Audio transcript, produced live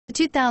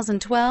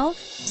2012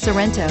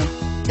 Sorento.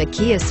 The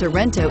Kia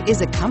Sorento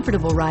is a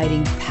comfortable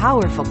riding,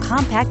 powerful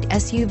compact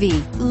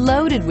SUV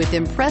loaded with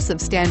impressive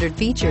standard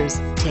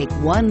features. Take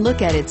one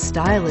look at its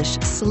stylish,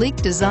 sleek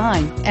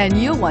design and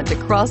you'll want to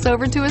cross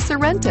over to a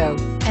Sorento,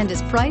 and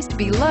is priced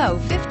below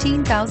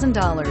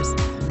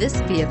 $15,000. This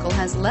vehicle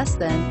has less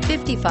than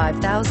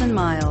 55,000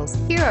 miles.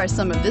 Here are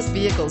some of this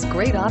vehicle's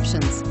great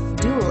options: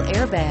 dual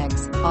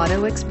airbags,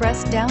 auto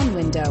express down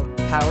window,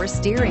 power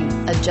steering,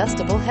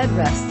 adjustable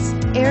headrests,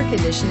 air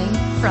conditioning,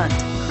 front,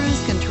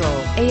 cruise control,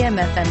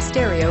 AM/FM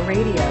stereo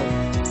radio,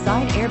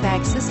 side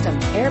airbag system,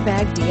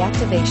 airbag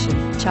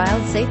deactivation,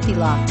 child safety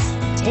locks.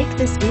 Take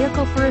this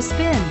vehicle for a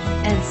spin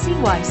and see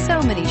why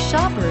so many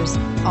shoppers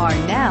are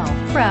now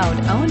proud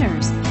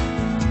owners.